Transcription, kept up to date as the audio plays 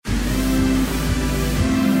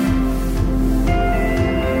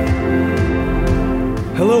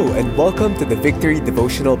and welcome to the Victory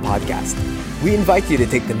Devotional Podcast. We invite you to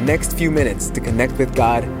take the next few minutes to connect with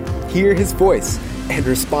God, hear His voice, and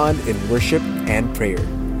respond in worship and prayer.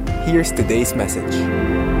 Here's today's message.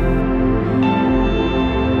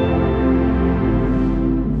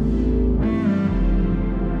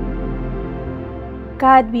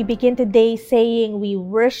 God, we begin today saying we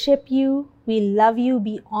worship you, we love you,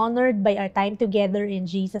 be honored by our time together in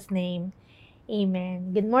Jesus' name.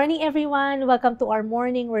 Amen. Good morning, everyone. Welcome to our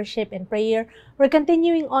morning worship and prayer. We're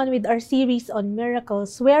continuing on with our series on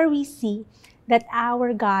miracles, where we see that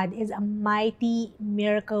our God is a mighty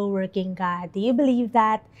miracle-working God. Do you believe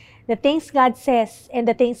that? The things God says and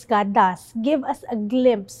the things God does give us a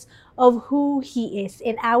glimpse of who He is.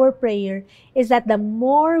 And our prayer is that the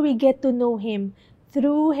more we get to know Him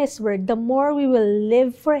through His Word, the more we will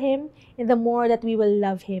live for Him and the more that we will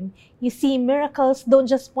love Him. You see, miracles don't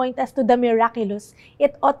just point us to the miraculous.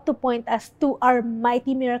 It ought to point us to our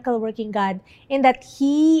mighty miracle-working God, and that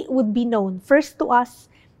He would be known first to us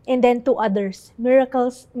and then to others.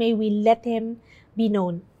 Miracles, may we let Him be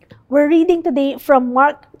known. We're reading today from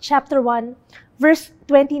Mark chapter 1, verse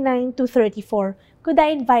 29 to 34. Could I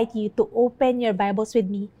invite you to open your Bibles with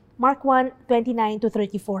me? Mark 1, 29 to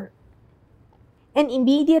 34. And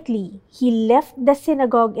immediately he left the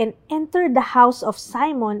synagogue and entered the house of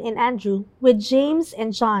Simon and Andrew with James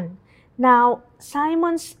and John. Now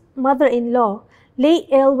Simon's mother-in-law lay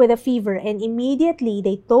ill with a fever, and immediately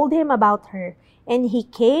they told him about her. And he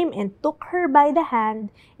came and took her by the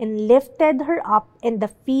hand and lifted her up, and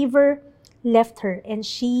the fever left her, and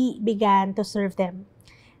she began to serve them.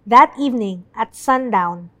 That evening at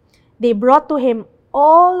sundown, they brought to him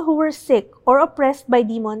all who were sick or oppressed by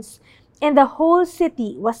demons, and the whole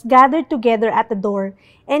city was gathered together at the door,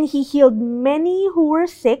 and he healed many who were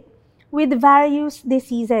sick with various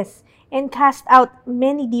diseases, and cast out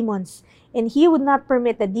many demons. And he would not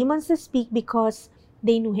permit the demons to speak because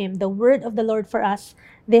they knew him. The word of the Lord for us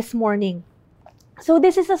this morning. So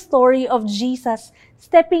this is a story of Jesus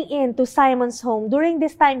stepping into Simon's home. During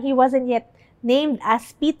this time, he wasn't yet named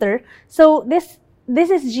as Peter. So this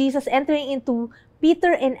is Jesus entering into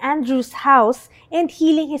Peter and Andrew's house and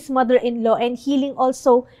healing his mother-in-law, and healing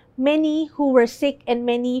also many who were sick and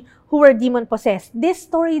many who were demon-possessed. This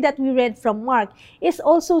story that we read from Mark is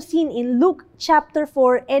also seen in Luke chapter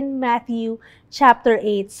 4 and Matthew chapter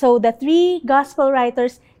 8. So the three gospel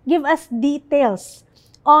writers give us details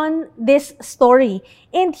on this story.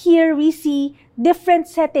 And here we see different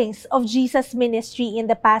settings of Jesus' ministry in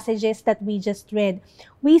the passages that we just read.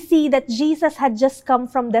 We see that Jesus had just come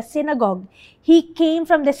from the synagogue. He came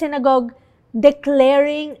from the synagogue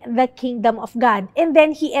declaring the kingdom of God. And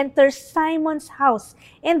then he enters Simon's house.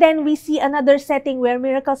 And then we see another setting where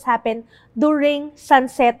miracles happen during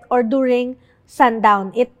sunset or during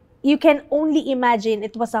sundown. You can only imagine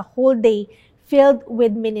it was a whole day filled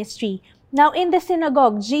with ministry. Now, in the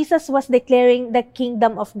synagogue, Jesus was declaring the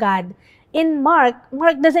kingdom of God. In Mark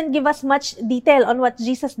doesn't give us much detail on what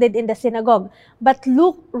Jesus did in the synagogue, but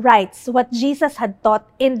Luke writes what Jesus had taught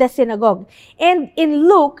in the synagogue. And in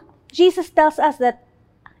Luke, Jesus tells us that,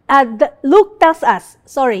 Luke tells us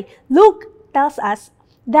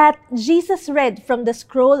that Jesus read from the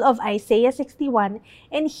scroll of Isaiah 61,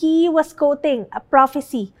 and he was quoting a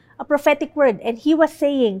prophecy, a prophetic word, and he was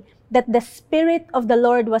saying that the Spirit of the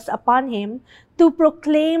Lord was upon him to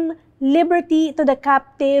proclaim liberty to the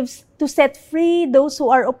captives, to set free those who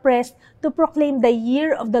are oppressed, to proclaim the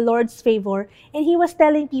year of the Lord's favor. And he was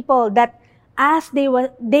telling people that as they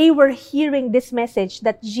were hearing this message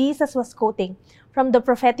that Jesus was quoting from the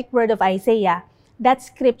prophetic word of Isaiah, that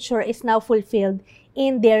scripture is now fulfilled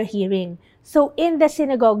in their hearing. So in the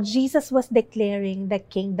synagogue, Jesus was declaring the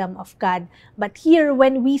kingdom of God. But here,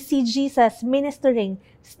 when we see Jesus ministering,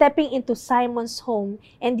 stepping into Simon's home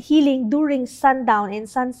and healing during sundown and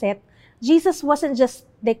sunset, Jesus wasn't just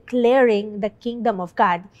declaring the kingdom of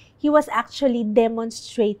God. He was actually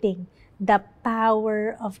demonstrating the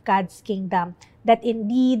power of God's kingdom. That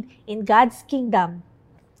indeed, in God's kingdom,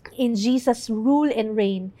 in Jesus' rule and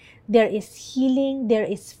reign, there is healing, there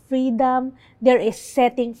is freedom, there is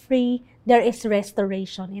setting free, there is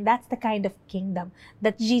restoration. And that's the kind of kingdom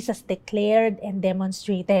that Jesus declared and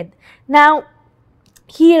demonstrated. Now,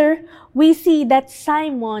 here we see that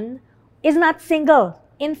Simon is not single.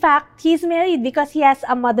 In fact, he's married because he has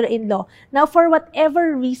a mother-in-law. Now, for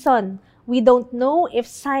whatever reason, we don't know if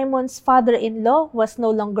Simon's father-in-law was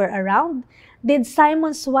no longer around. Did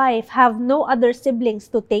Simon's wife have no other siblings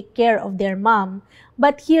to take care of their mom?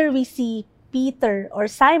 But here we see Peter or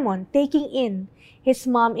Simon taking in his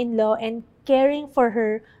mom-in-law and caring for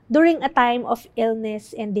her during a time of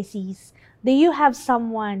illness and disease. Do you have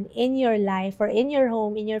someone in your life or in your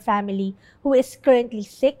home, in your family, who is currently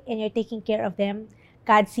sick and you're taking care of them?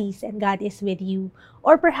 God sees and God is with you.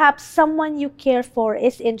 Or perhaps someone you care for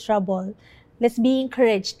is in trouble. Let's be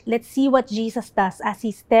encouraged. Let's see what Jesus does as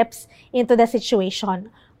he steps into the situation.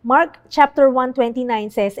 Mark chapter 1:29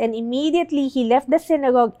 says, "And immediately he left the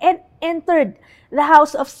synagogue and entered the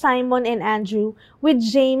house of Simon and Andrew with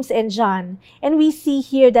James and John." And we see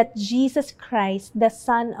here that Jesus Christ, the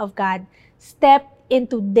Son of God, stepped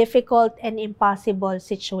into difficult and impossible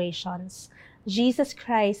situations. Jesus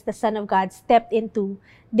Christ, the Son of God, stepped into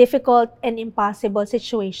difficult and impossible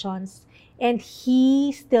situations. And he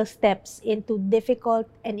still steps into difficult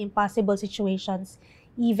and impossible situations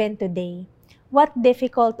even today. What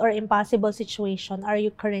difficult or impossible situation are you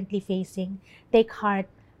currently facing? Take heart.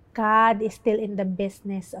 God is still in the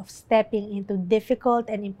business of stepping into difficult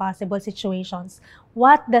and impossible situations.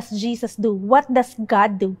 What does Jesus do? What does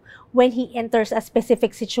God do when he enters a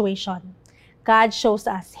specific situation? God shows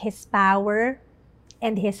us his power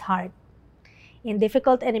and his heart. In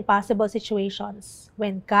difficult and impossible situations,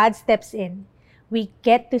 when God steps in, we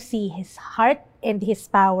get to see his heart and his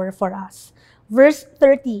power for us. Verse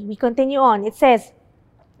 30, we continue on. It says,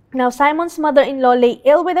 "Now Simon's mother-in-law lay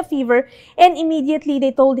ill with a fever, and immediately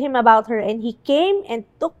they told him about her. And he came and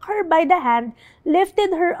took her by the hand,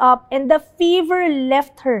 lifted her up, and the fever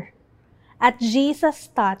left her." At Jesus'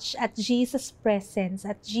 touch, at Jesus' presence,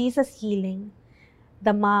 at Jesus' healing,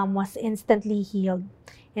 the mom was instantly healed.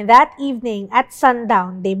 And that evening, at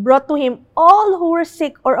sundown, they brought to him all who were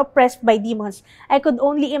sick or oppressed by demons. I could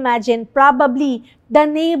only imagine, probably the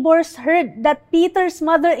neighbors heard that Peter's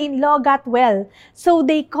mother-in-law got well. So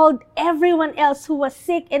they called everyone else who was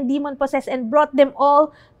sick and demon-possessed and brought them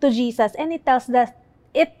all to Jesus. And it tells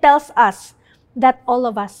us that all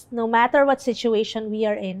of us, no matter what situation we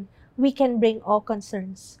are in, we can bring all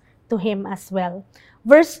concerns to him as well.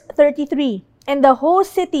 Verse 33, "And the whole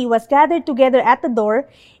city was gathered together at the door,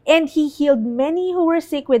 and he healed many who were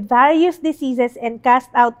sick with various diseases and cast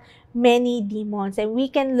out many demons." And we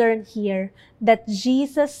can learn here that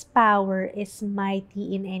Jesus' power is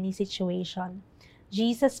mighty in any situation.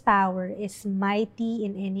 Jesus' power is mighty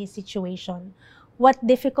in any situation. What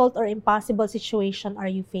difficult or impossible situation are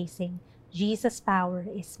you facing? Jesus' power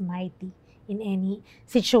is mighty in any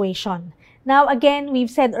situation. Now again, we've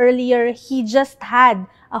said earlier, he just had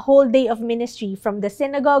a whole day of ministry from the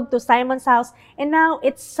synagogue to Simon's house, and now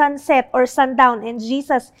it's sunset or sundown, and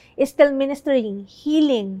Jesus is still ministering,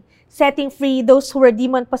 healing, setting free those who were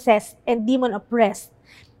demon-possessed and demon-oppressed.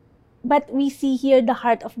 But we see here the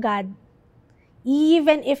heart of God.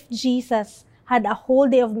 Even if Jesus had a whole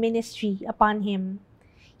day of ministry upon him,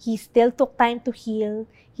 he still took time to heal.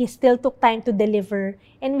 He still took time to deliver.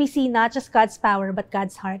 And we see not just God's power, but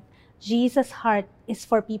God's heart. Jesus' heart is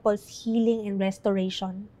for people's healing and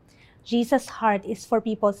restoration. Jesus' heart is for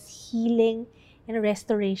people's healing and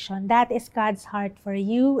restoration. That is God's heart for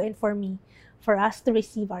you and for me, for us to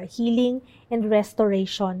receive our healing and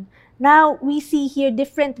restoration. Now, we see here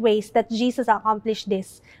different ways that Jesus accomplished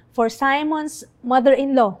this. For Simon's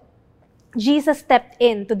mother-in-law, Jesus stepped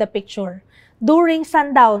into the picture. During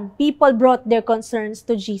sundown, people brought their concerns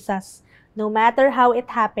to Jesus. No matter how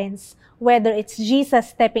it happens, whether it's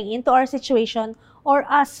Jesus stepping into our situation or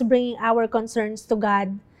us bringing our concerns to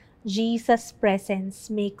God, Jesus' presence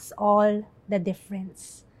makes all the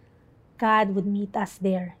difference. God would meet us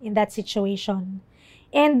there in that situation.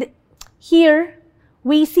 And here,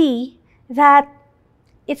 we see that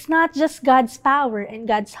it's not just God's power and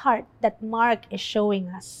God's heart that Mark is showing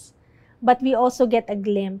us, but we also get a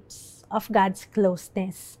glimpse of God's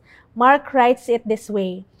closeness. Mark writes it this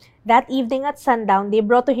way: "That evening at sundown, they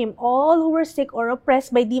brought to him all who were sick or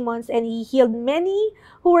oppressed by demons, and he healed many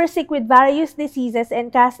who were sick with various diseases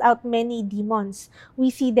and cast out many demons."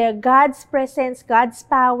 We see there God's presence, God's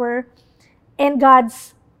power, and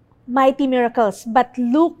God's mighty miracles. But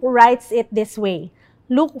Luke writes it this way.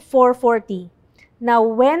 Luke 4:40. "Now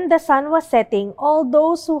when the sun was setting, all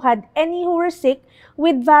those who had any who were sick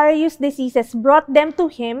with various diseases brought them to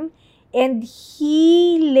him, and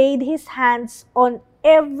he laid his hands on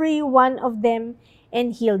every one of them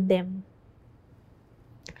and healed them."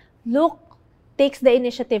 Luke takes the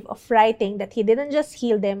initiative of writing that he didn't just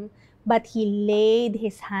heal them, but he laid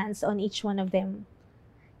his hands on each one of them.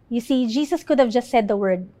 You see, Jesus could have just said the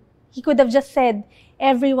word. He could have just said,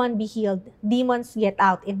 "Everyone be healed. Demons get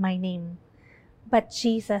out in my name." But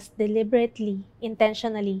Jesus deliberately,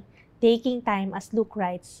 intentionally, taking time, as Luke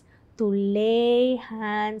writes, to lay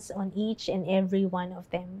hands on each and every one of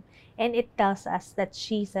them. And it tells us that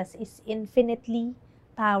Jesus is infinitely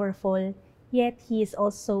powerful, yet he is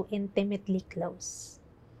also intimately close.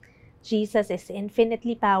 Jesus is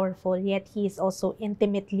infinitely powerful, yet He is also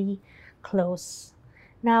intimately close.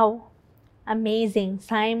 Now, amazing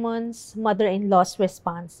Simon's mother-in-law's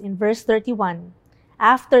response in verse 31.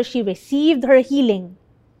 After she received her healing,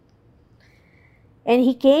 and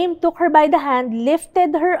He came, took her by the hand,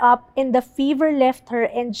 lifted her up, and the fever left her,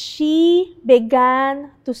 and she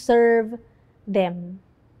began to serve them.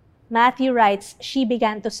 Matthew writes, she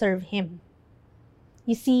began to serve Him.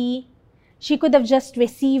 You see, she could have just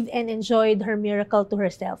received and enjoyed her miracle to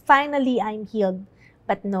herself. Finally, I'm healed.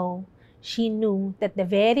 But no, she knew that the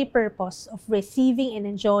very purpose of receiving and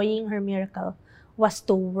enjoying her miracle was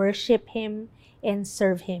to worship Him and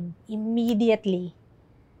serve Him. Immediately,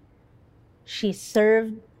 she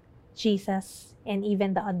served Jesus and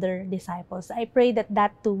even the other disciples. I pray that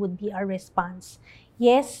that too would be our response.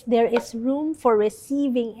 Yes, there is room for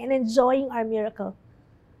receiving and enjoying our miracle.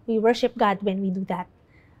 We worship God when we do that.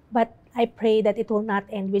 But I pray that it will not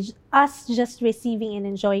end with us just receiving and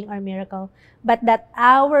enjoying our miracle, but that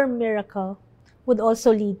our miracle would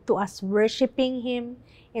also lead to us worshiping Him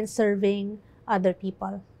and serving other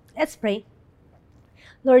people. Let's pray.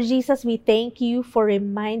 Lord Jesus, we thank You for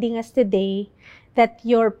reminding us today that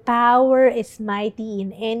Your power is mighty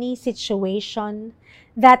in any situation,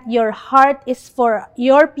 that Your heart is for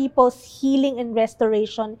Your people's healing and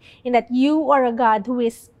restoration, and that You are a God who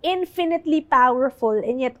is infinitely powerful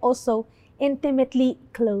and yet also intimately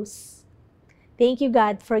close. Thank You,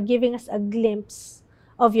 God, for giving us a glimpse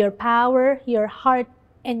of Your power, Your heart,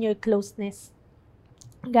 and Your closeness.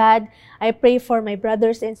 God, I pray for my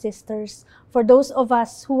brothers and sisters, for those of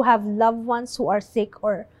us who have loved ones who are sick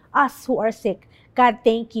or us who are sick. God,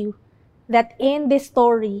 thank You that in this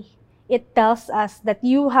story, it tells us that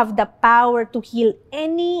You have the power to heal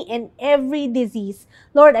any and every disease.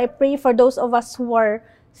 Lord, I pray for those of us who are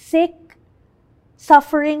sick,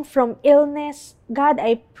 suffering from illness. God,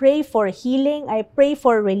 I pray for healing. I pray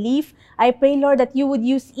for relief. I pray, Lord, that You would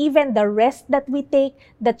use even the rest that we take,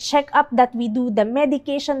 the checkup that we do, the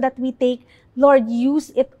medication that we take. Lord, use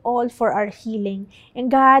it all for our healing.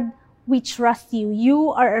 And God, we trust You.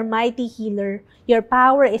 You are our mighty healer. Your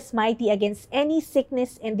power is mighty against any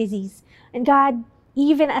sickness and disease. And God,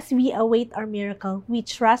 even as we await our miracle, we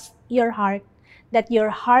trust Your heart, that Your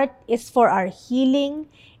heart is for our healing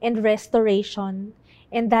and restoration,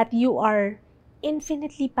 and that You are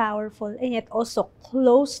infinitely powerful and yet also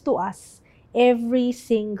close to us every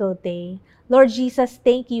single day. Lord Jesus,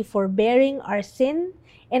 thank You for bearing our sin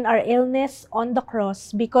and our illness on the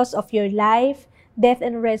cross. Because of Your life, death,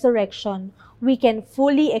 and resurrection, we can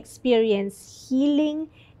fully experience healing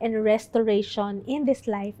and restoration in this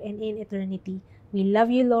life and in eternity. We love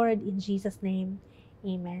You, Lord, in Jesus' name.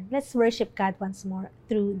 Amen. Let's worship God once more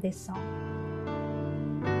through this song.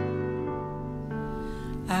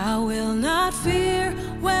 I will not fear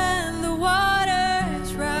when the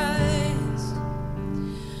waters rise.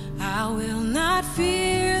 I will not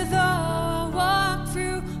fear though I walk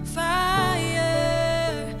through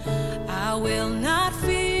fire. I will not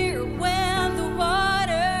fear when the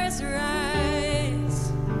waters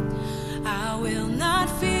rise. I will not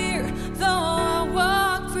fear though I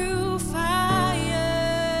walk through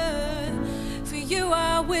fire. For You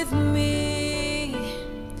are with me.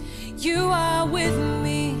 You are with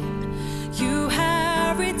me. You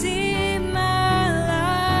have redeemed my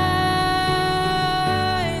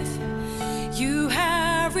life. You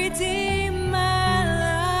have redeemed my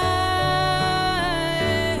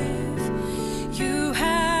life. You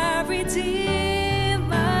have redeemed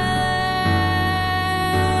my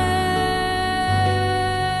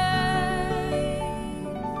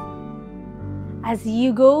life. As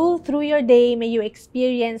you go through your day, may you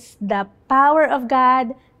experience the power of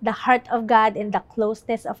God, the heart of God, and the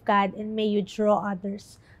closeness of God, and may you draw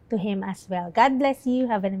others to Him as well. God bless you.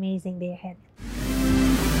 Have an amazing day ahead.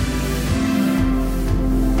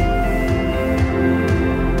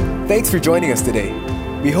 Thanks for joining us today.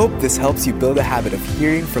 We hope this helps you build a habit of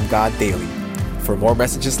hearing from God daily. For more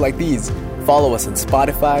messages like these, follow us on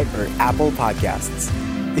Spotify or Apple Podcasts.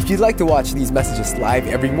 If you'd like to watch these messages live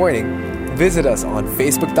every morning, visit us on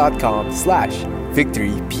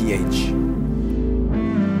facebook.com/victoryph.